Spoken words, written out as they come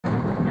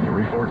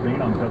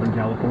14 on Southern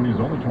California's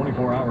only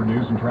 24-hour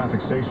news and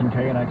traffic station,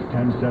 KNX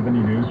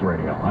 1070 News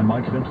Radio. I'm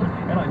Mike Simpson.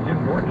 And I'm Jim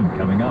Gordon.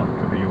 Coming up,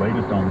 the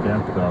latest on the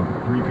deaths of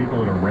 3 people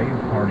at a rave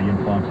party in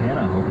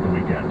Fontana over the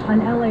weekend.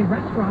 An L.A.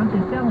 restaurant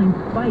is selling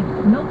spiked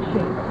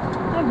milkshakes.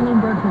 I'm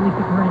Bloomberg's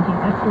Elisa Parenti.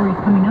 That story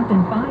is coming up in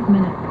 5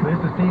 minutes. This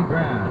is Steve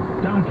Grass.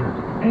 Dodgers,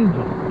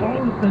 Angels,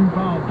 both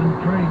involved in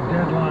trade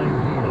deadline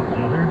deals.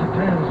 You'll hear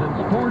details in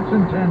sports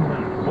in 10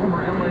 minutes.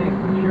 Former L.A.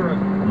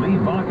 Sheriff Lee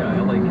Baca,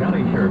 L.A.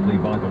 County Sheriff Lee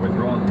Baca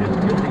withdraws his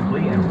guilty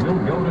plea and will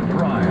go to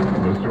trial.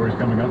 Those stories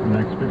coming up in the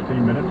next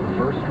 15 minutes. But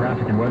first,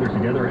 traffic and weather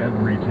together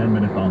every 10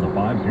 minutes on the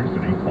 5s. Here's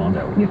Denise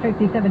Bondo. Your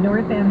 57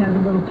 northbound has a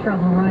little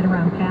trouble right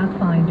around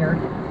Pathfinder.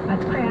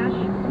 That's crash.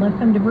 Left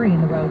some debris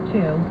in the road,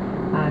 too.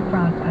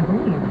 Across, I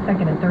believe,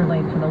 second and third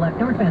lanes from the left.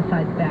 Northbound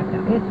side's backed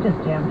up. It's just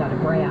jammed out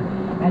of Brea.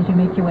 As you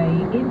make your way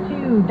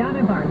into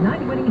Donovan,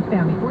 91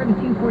 eastbound, before the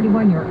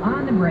 241, you're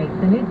on the brakes,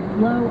 and it's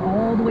slow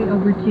all the way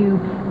over to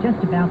just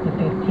about the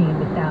 15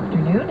 this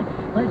afternoon.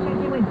 Let's check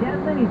in with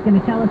Desmond. He's going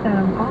to tell us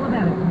all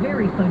about it.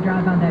 Very slow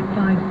drive on that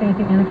 5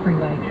 Santa Ana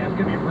freeway. Yeah, it's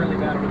going to be really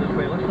bad over this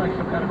way. It looks like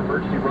some kind of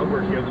emergency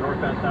roadwork here on the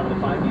northbound side of the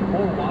 5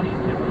 before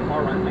Washington, with the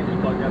far right lane is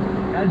plugged up.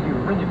 As you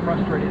really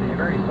frustrated, a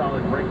very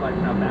solid brake lights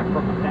now back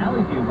from the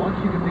Valley View.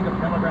 Once you can pick up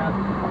Telegraph,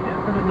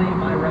 definitely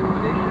my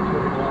recommendation is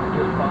moving along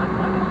just fine.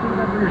 Not just doing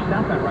that for your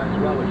southbound ride as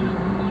well, which has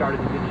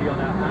started to get you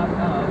on out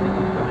of the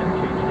eastbound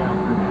interchange down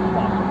through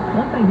Fossil.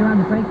 Looks like you're on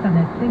the brakes on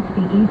that 60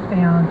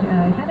 eastbound,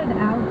 headed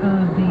out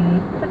of the,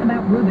 looks like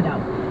about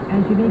Rubidoux.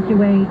 As you make your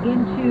way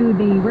into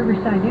the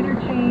Riverside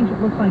interchange, it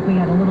looks like we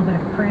had a little bit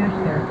of a crash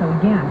there. So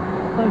again,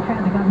 slow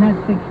traffic on that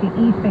 60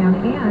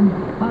 eastbound, and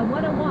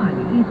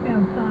 101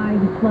 eastbound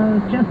side slows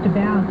just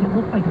about, it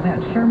looks like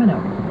about Sherman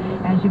Oaks.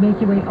 As you make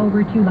your way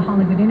over to the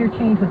Hollywood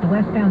interchange with the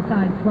westbound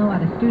side slow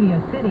out of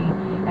Studio City.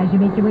 As you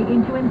make your way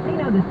into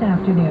Encino this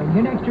afternoon.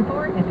 Your next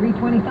report at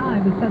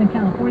 3:25 with Southern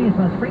California's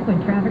most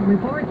frequent traffic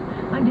reports.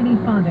 I'm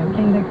Denise Bondo,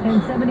 KNX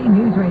 1070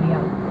 News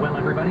Radio. Well,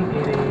 everybody,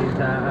 it is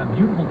a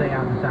beautiful day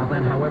out in the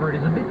Southland. However, it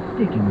is a bit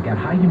sticky. We've got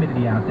high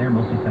humidity out there,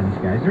 mostly sunny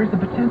skies. There's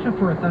the potential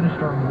for a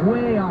thunderstorm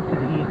way off to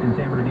the east in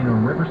San Bernardino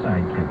and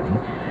Riverside County.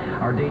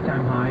 Our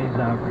daytime highs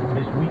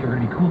this week are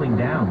going to be cooling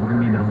down. We're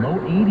going to be in the low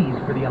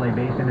 80s for the LA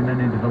Basin and then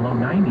into the low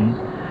 90s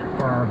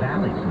for our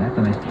valleys. So that's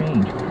a nice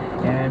change.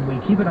 And we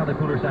keep it on the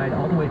cooler side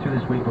all the way through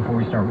this week before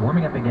we start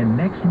warming up again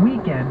next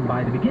weekend.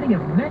 By the beginning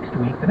of next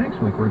week, the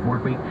next week,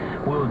 work week,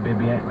 we'll be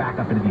back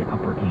up into the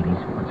upper 80s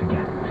once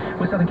again.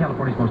 With Southern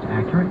California's most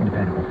accurate and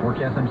dependable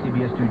forecast, I'm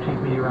CBS 2 Chief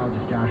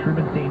Meteorologist Josh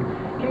Rubenstein,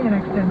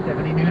 KNX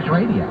 1070 News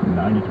Radio.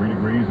 93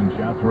 degrees in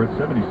Chatsworth,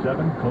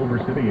 77, Culver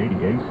City,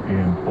 88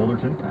 in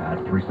Fullerton at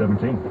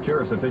 317.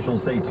 Sheriff's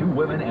officials say 2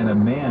 women and a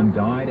man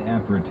died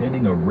after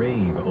attending a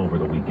rave over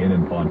the weekend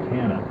in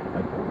Fontana.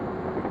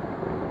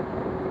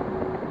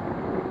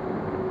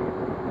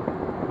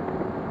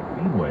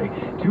 Speedway.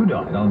 2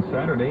 died on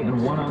Saturday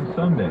and 1 on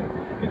Sunday.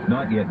 It's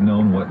not yet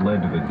known what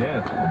led to the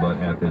deaths, but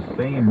at this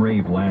same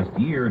rave last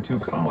year, 2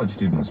 college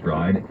students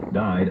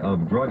died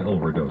of drug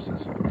overdoses.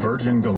 Virgin